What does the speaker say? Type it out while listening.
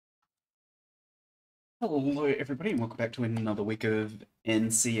Hello, everybody, and welcome back to another week of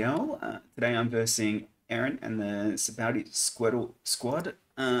NCL. Today I'm versing Aaron and the Sabaody Squirtle Squad,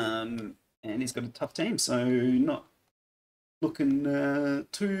 and he's got a tough team, so not looking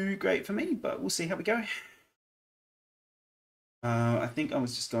too great for me, but we'll see how we go. I think I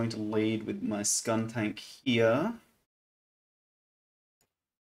was just going to lead with my Scun Tank here.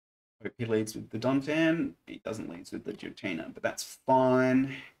 Hope he leads with the Donphan. He doesn't lead with the Giratina, but that's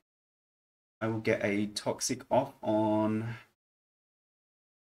fine. I will get a Toxic off on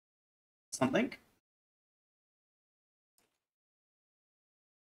something.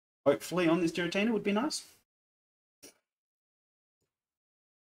 Hopefully on this Giratina would be nice.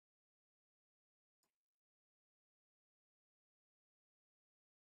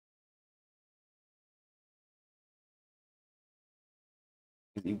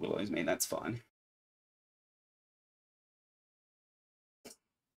 He willows me, that's fine.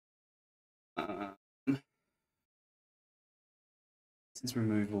 This is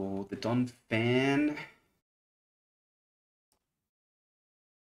removal. The Don Fan.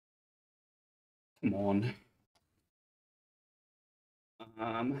 Come on.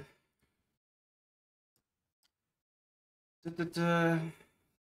 Da, da, da.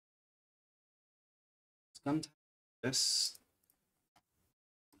 Stun this.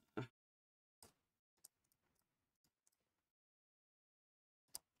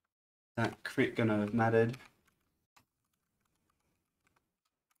 That crit gonna have mattered.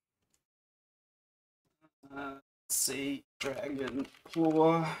 Let's see, Dragon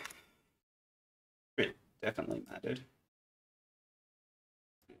Claw. Crit definitely mattered.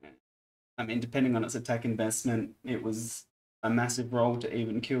 I mean, depending on its attack investment, it was a massive roll to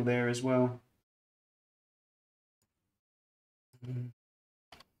even kill there as well.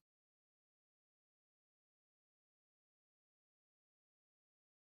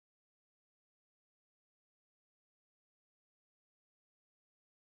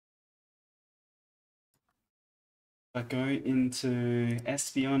 I go into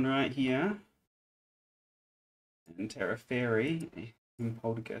Espeon right here and Terra Fairy and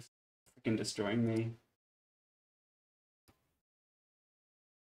Poltergeist freaking destroying me.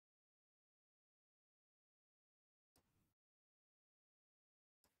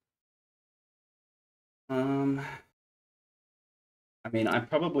 I mean, I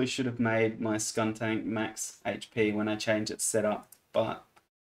probably should have made my Skuntank max HP when I changed its setup, but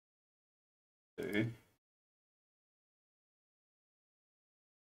don't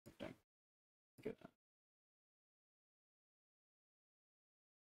get that.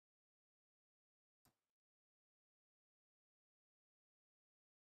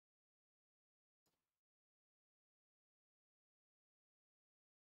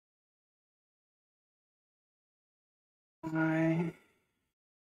 I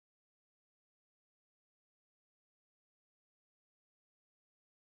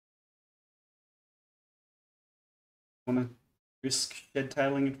want to risk shed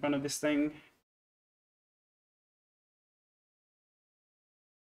tailing in front of this thing.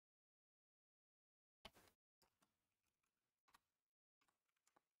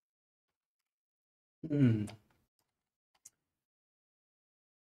 Hmm.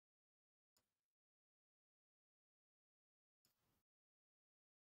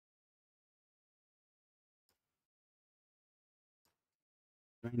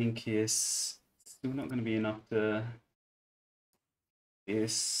 Raining Kiss. Still not going to be enough to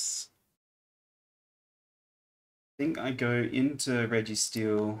this. I think I go into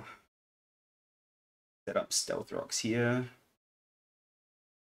Registeel, set up Stealth Rocks here.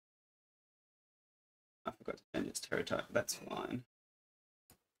 I forgot to change its Terra type, that's fine.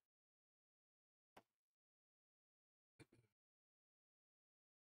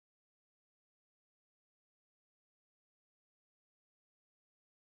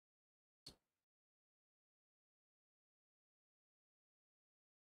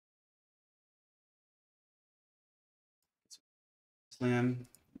 Slam.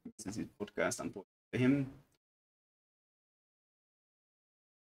 This is his podcast, unfortunately for him.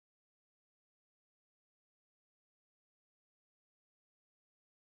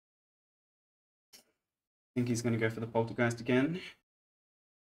 I think he's going to go for the Poltergeist again.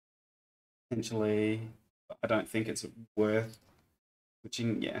 Potentially, I don't think it's worth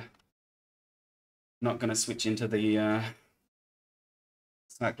switching. Yeah, not going to switch into the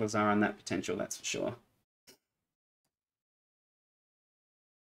Cyclers are on that potential, that's for sure.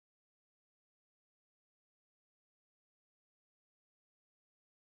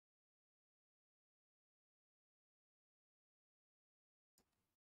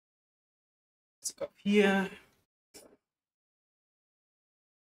 Let's go up here.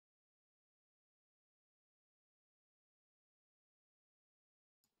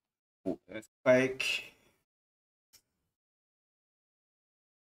 Oh, earthquake.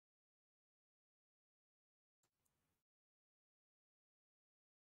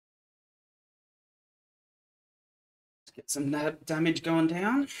 Let's get some damage going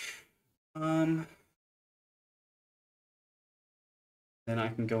down. Then I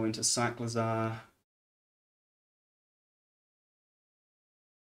can go into Cyclizar.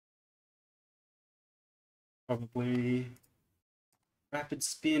 Probably Rapid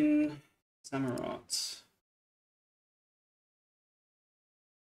Spin, Samurott.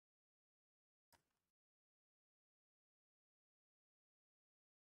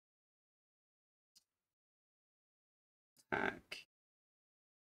 Attack.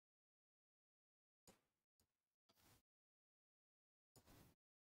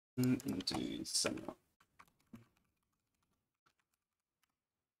 Into Samurott.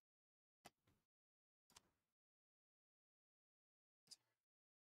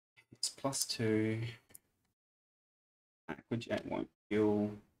 It's +2. Aqua Jet won't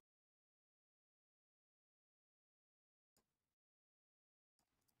kill.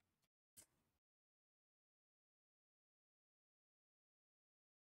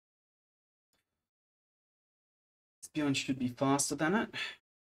 Beyond should be faster than it.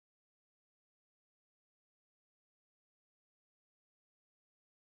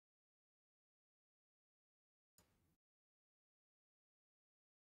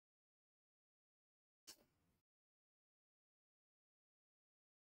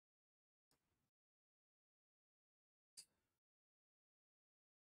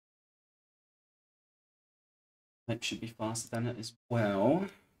 That should be faster than it as well.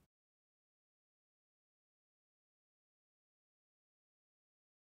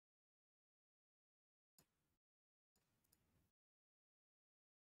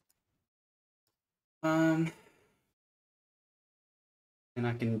 And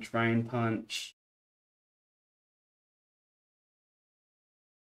I can Drain Punch.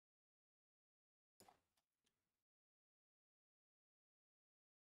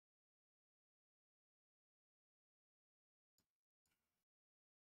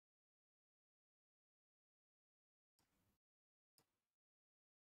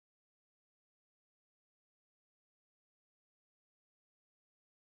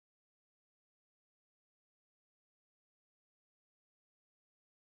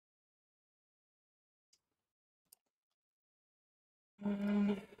 I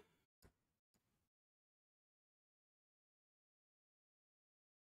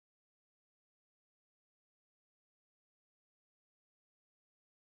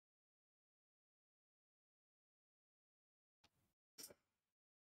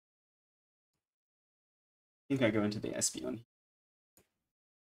think I go into the Espeon.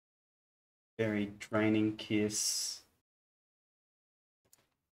 Very Draining Kiss.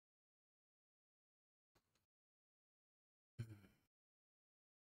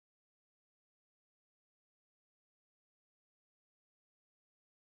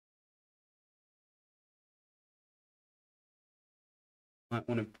 Might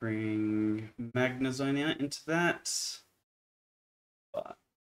want to bring Magnezone out into that. But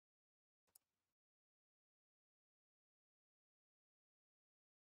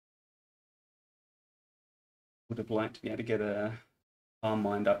would have liked to be able to get a Palm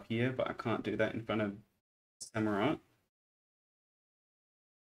Mind up here, but I can't do that in front of Samurott.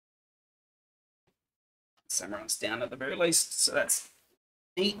 Samurott's down at the very least, so that's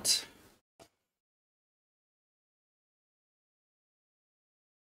 8.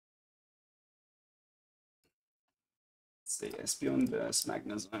 Let's see, Espeon versus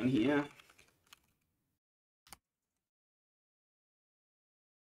Magnezone here.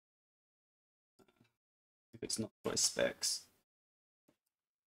 If it's not choice specs.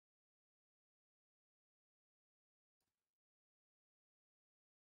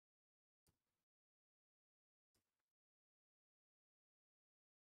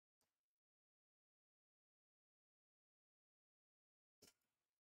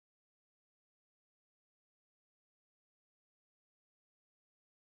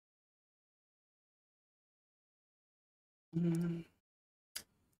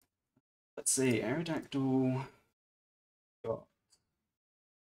 Let's see, Aerodactyl got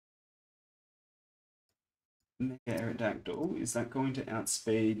Mega Aerodactyl. Is that going to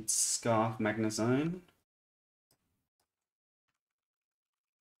outspeed Scarf Magnezone?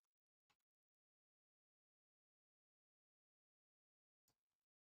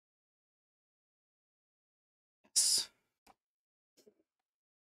 Yes.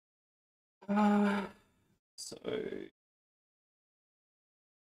 So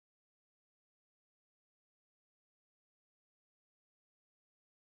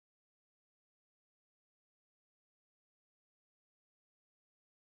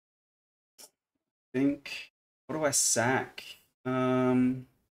think, what do I sack? I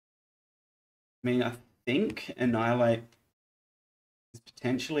mean, I think Annihilate is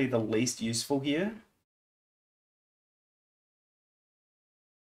potentially the least useful here.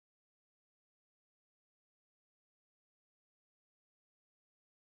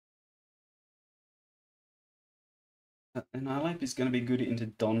 Annihilate is going to be good into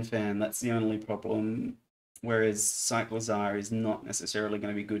Donphan, that's the only problem. Whereas Cyclozar is not necessarily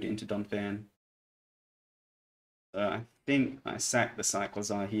going to be good into Donphan. So I think I sack the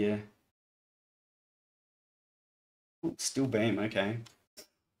Cyclozar here. Ooh, still Beam, okay.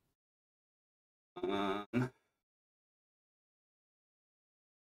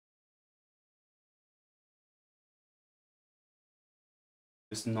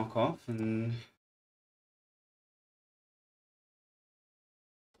 Just knock off and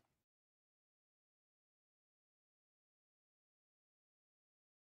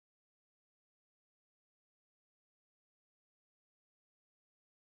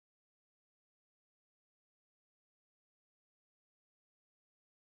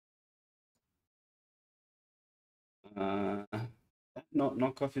not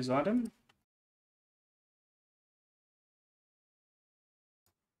knock off his item.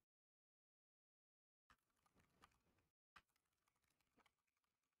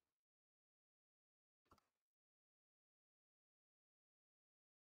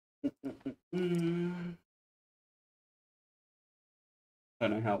 Don't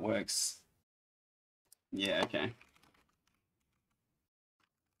know how it works. Yeah, okay.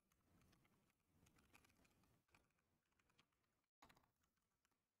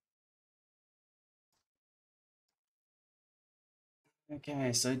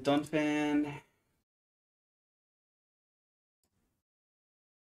 Okay, so Donphan.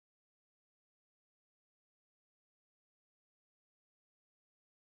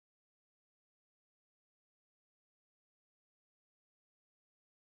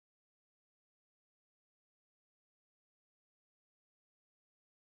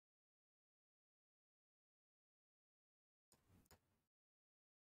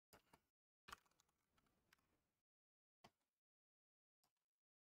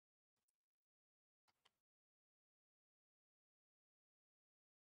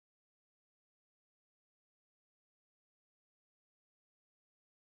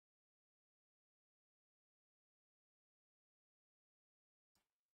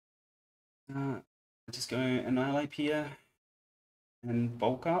 Just go Annihilate here and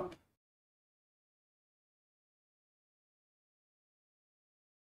bulk up.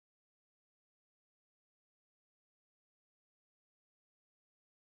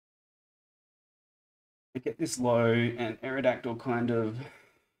 I get this low and Aerodactyl kind of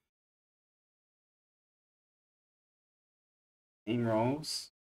team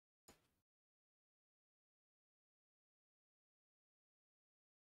rolls.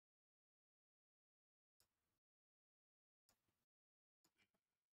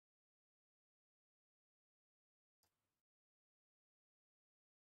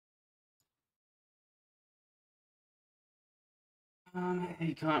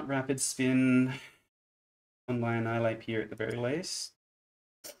 He can't rapid spin on my Annihilate here at the very least.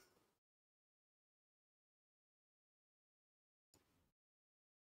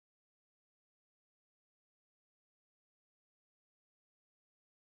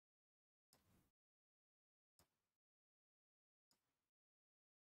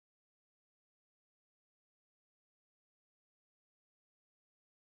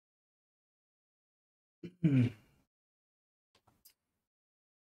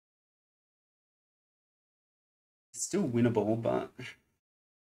 It's still winnable, but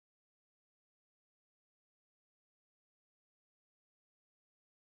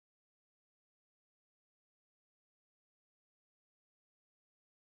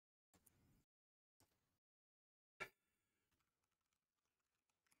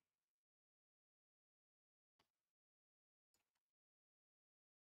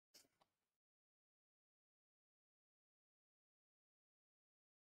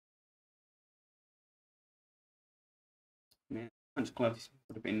man, Punch Glove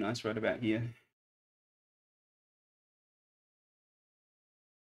would have been nice right about here.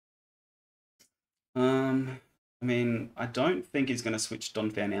 I mean, I don't think he's going to switch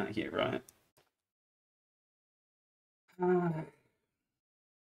Donphan out here, right?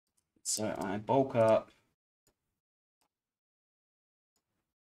 So I bulk up.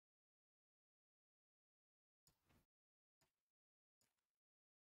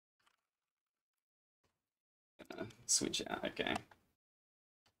 Switch out, okay.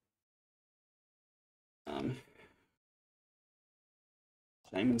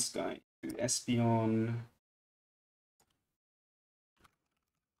 Shaman Sky. Espion.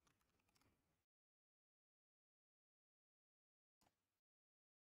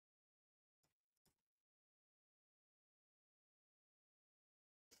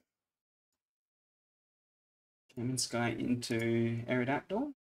 Cayman Sky into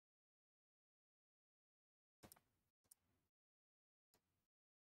Aerodactyl.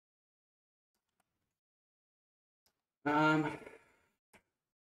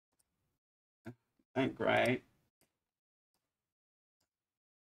 Ain't great.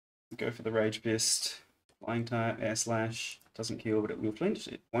 Go for the Rage Fist. Flying type, Air Slash. Doesn't kill, but it will flinch.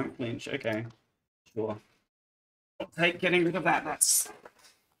 It won't flinch. Okay. Sure. I'll take getting rid of that. That's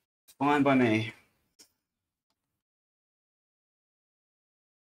fine by me.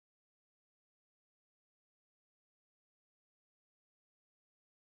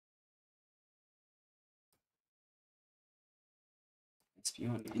 It's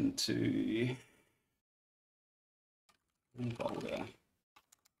beyond into Boulder.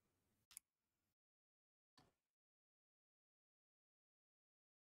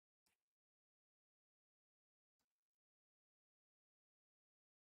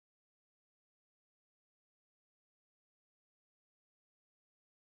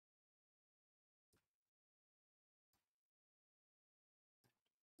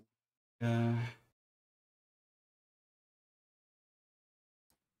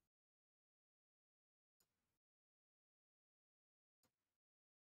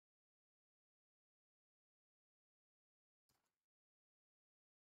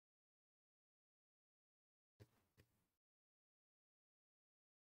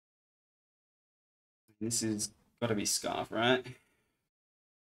 This is got to be Scarf, right?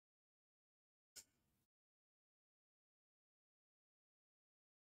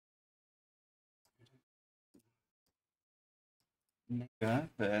 Mega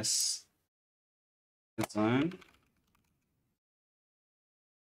versus the zone.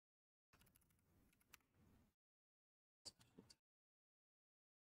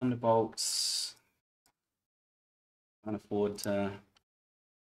 Thunderbolts. Can't afford to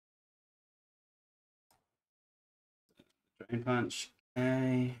Drain Punch.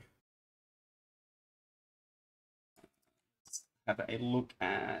 Okay. Let's have a look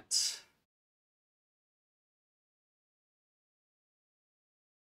at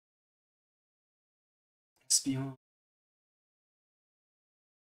Espion.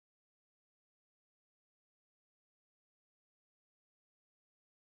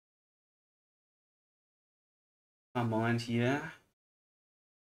 Our mind here.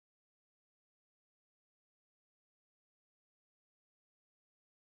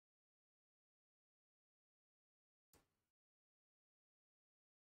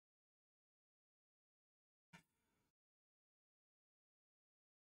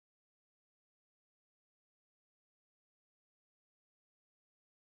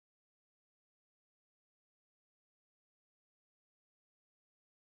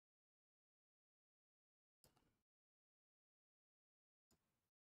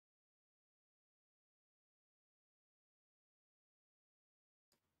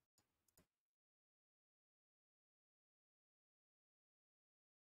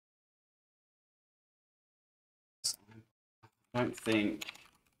 I don't think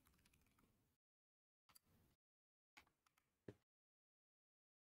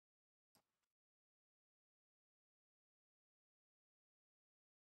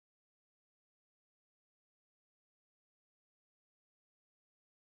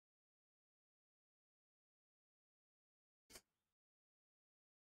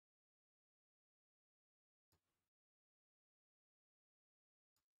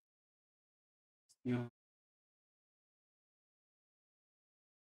yeah.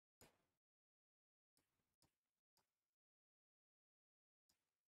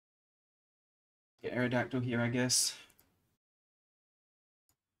 Get Aerodactyl here, I guess.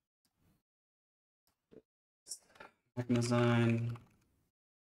 Magnezone.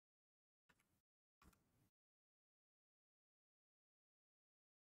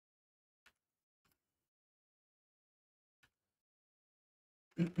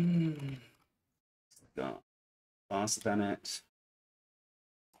 Got faster than it.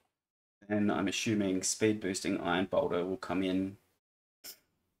 And I'm assuming speed boosting Iron Boulder will come in.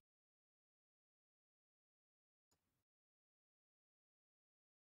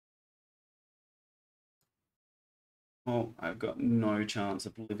 Oh, I've got no chance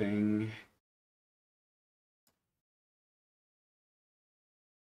of living.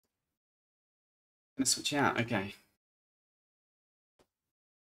 Gonna switch out, okay.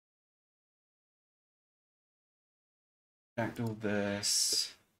 Fractal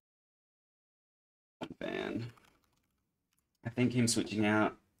verse. Fan. I think him switching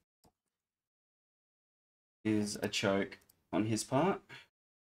out is a choke on his part.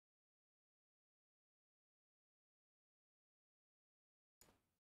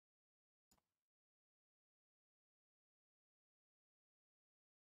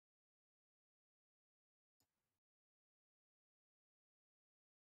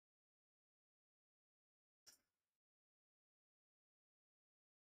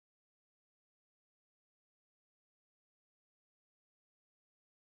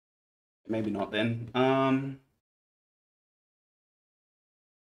 Maybe not then.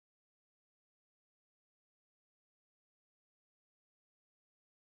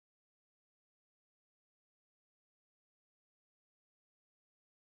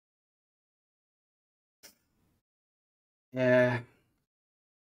 Yeah.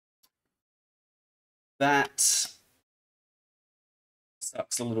 That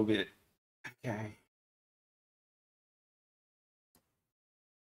sucks a little bit. Okay.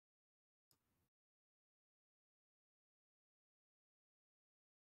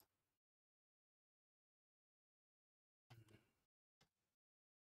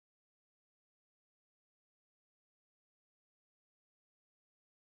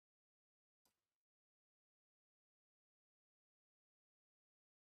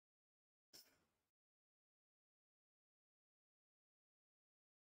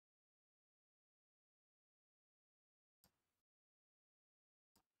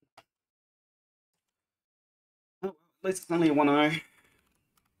 Oh, at least it's only a 1-0.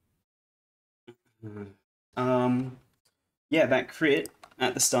 Yeah, that crit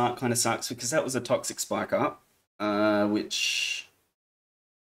at the start kind of sucks because that was a toxic spike up, which,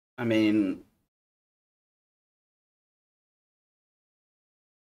 I mean,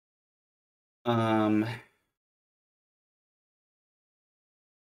 um,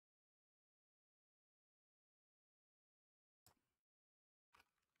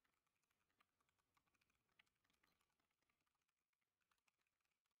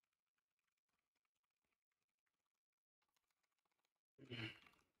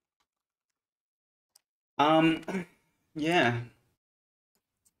 um, yeah.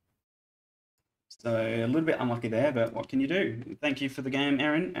 So a little bit unlucky there, but what can you do? Thank you for the game,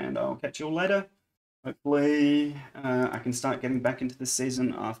 Aaron, and I'll catch you all later. Hopefully, I can start getting back into the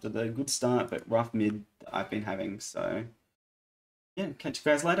season after the good start but rough mid that I've been having. So, yeah, catch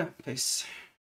you guys later. Peace.